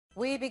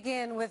We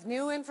begin with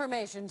new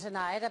information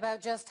tonight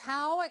about just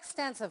how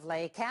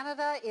extensively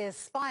Canada is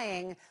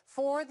spying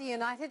for the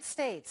United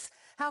States.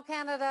 How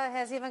Canada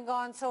has even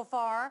gone so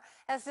far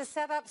as to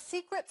set up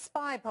secret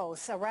spy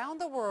posts around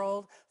the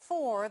world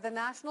for the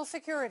National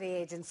Security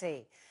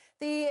Agency.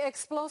 The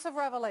explosive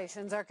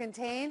revelations are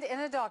contained in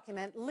a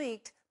document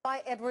leaked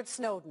by Edward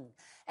Snowden,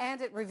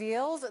 and it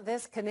reveals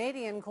this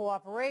Canadian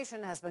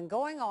cooperation has been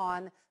going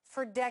on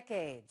for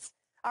decades.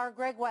 Our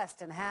Greg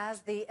Weston has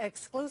the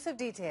exclusive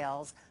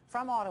details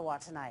from Ottawa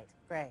tonight.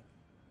 Greg.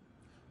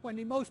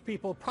 Wendy, most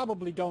people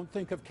probably don't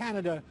think of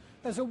Canada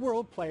as a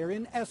world player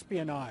in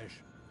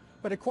espionage.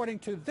 But according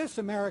to this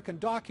American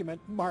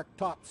document, marked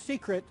top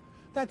secret,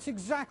 that's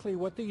exactly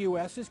what the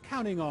U.S. is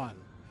counting on.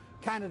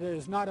 Canada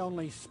is not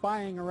only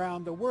spying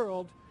around the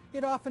world,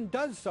 it often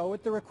does so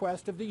at the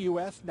request of the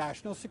U.S.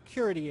 National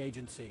Security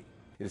Agency.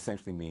 It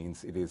essentially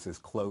means it is as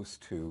close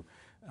to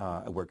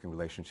a working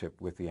relationship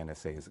with the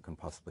NSA as it can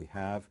possibly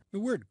have. The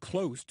word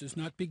close does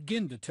not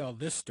begin to tell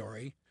this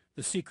story.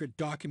 The secret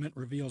document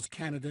reveals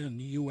Canada and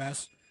the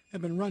U.S.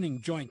 have been running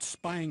joint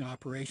spying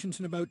operations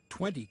in about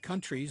 20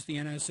 countries the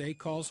NSA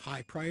calls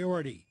high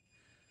priority.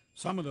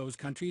 Some of those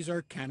countries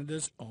are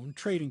Canada's own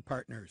trading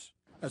partners.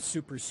 A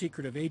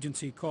super-secretive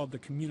agency called the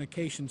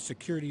Communications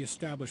Security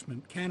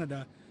Establishment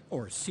Canada,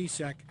 or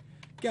CSEC,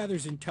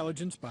 gathers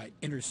intelligence by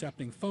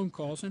intercepting phone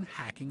calls and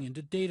hacking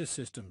into data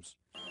systems.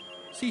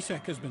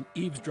 CSEC has been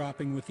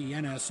eavesdropping with the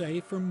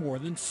NSA for more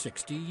than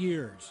 60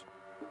 years.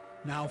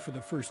 Now, for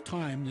the first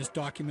time, this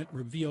document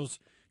reveals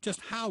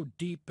just how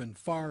deep and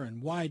far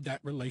and wide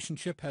that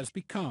relationship has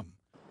become.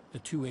 The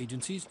two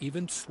agencies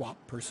even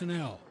swap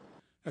personnel.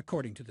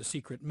 According to the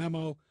secret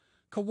memo,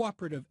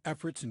 cooperative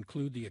efforts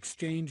include the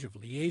exchange of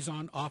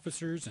liaison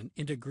officers and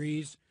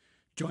integrees,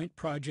 joint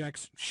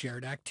projects,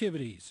 shared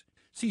activities.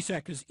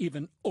 CSEC has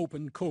even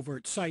opened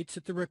covert sites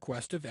at the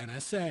request of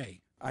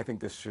NSA. I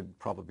think this should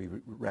probably be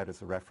read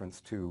as a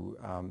reference to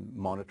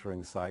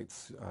monitoring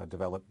sites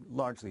developed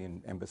largely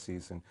in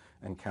embassies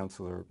and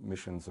consular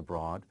missions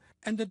abroad.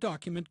 And the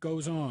document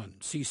goes on.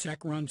 CSEC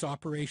runs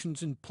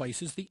operations in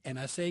places the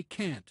NSA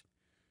can't.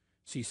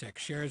 CSEC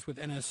shares with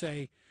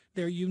NSA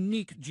their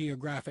unique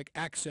geographic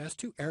access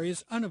to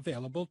areas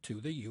unavailable to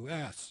the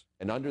U.S.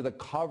 And under the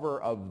cover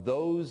of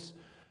those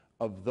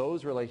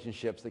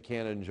relationships that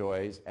Canada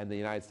enjoys and the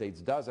United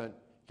States doesn't,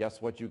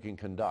 guess what you can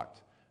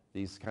conduct?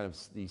 These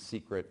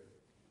secret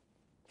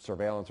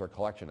surveillance or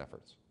collection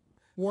efforts.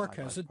 Wark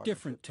has a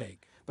different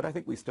take. But I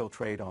think we still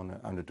trade on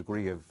a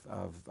degree of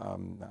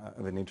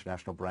an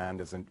international brand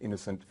as an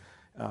innocent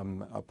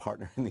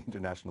partner in the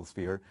international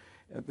sphere.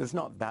 There's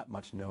not that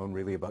much known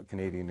really about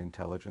Canadian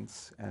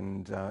intelligence,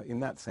 and in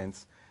that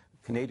sense,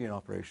 Canadian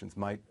operations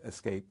might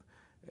escape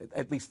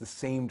at least the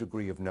same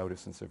degree of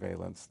notice and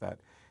surveillance that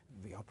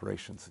the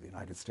operations of the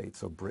United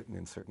States or Britain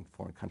in certain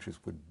foreign countries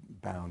would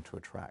bound to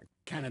attract.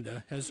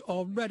 Canada has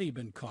already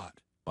been caught.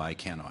 I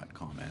cannot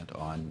comment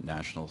on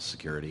national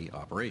security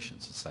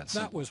operations. It's that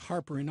simple. That was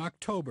Harper in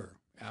October,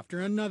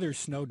 after another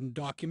Snowden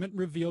document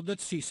revealed that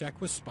CSEC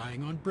was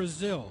spying on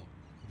Brazil.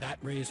 That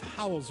raised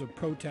howls of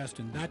protest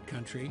in that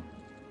country.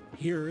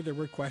 Here there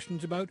were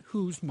questions about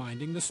who's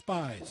minding the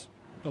spies.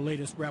 The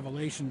latest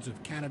revelations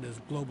of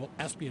Canada's global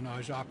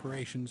espionage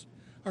operations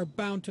are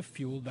bound to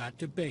fuel that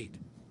debate.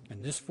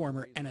 And this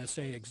former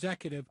NSA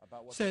executive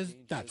says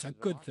that's a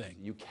good thing.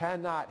 You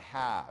cannot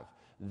have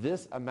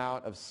this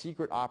amount of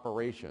secret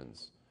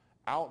operations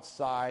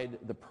outside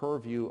the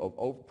purview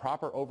of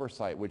proper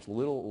oversight, which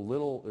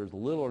there's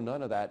little or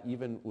none of that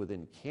even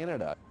within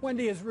Canada.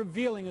 Wendy, as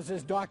revealing as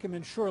this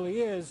document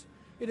surely is,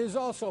 it is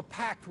also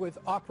packed with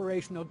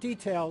operational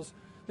details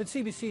that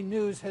CBC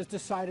News has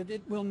decided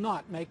it will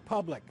not make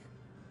public.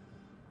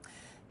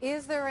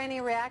 Is there any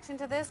reaction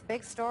to this?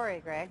 Big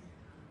story, Greg.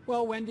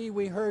 Well, Wendy,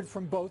 we heard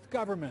from both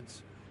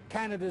governments.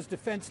 Canada's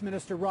Defence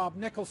Minister Rob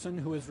Nicholson,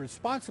 who is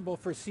responsible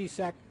for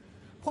CSEC,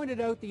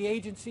 pointed out the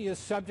agency is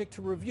subject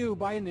to review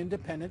by an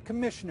independent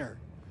commissioner.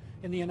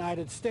 In the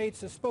United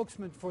States, a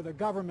spokesman for the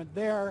government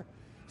there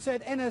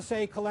said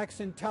NSA collects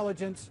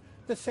intelligence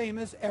the same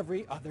as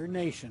every other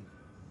nation.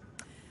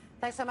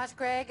 Thanks so much,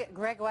 Greg.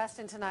 Greg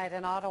Weston tonight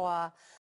in Ottawa.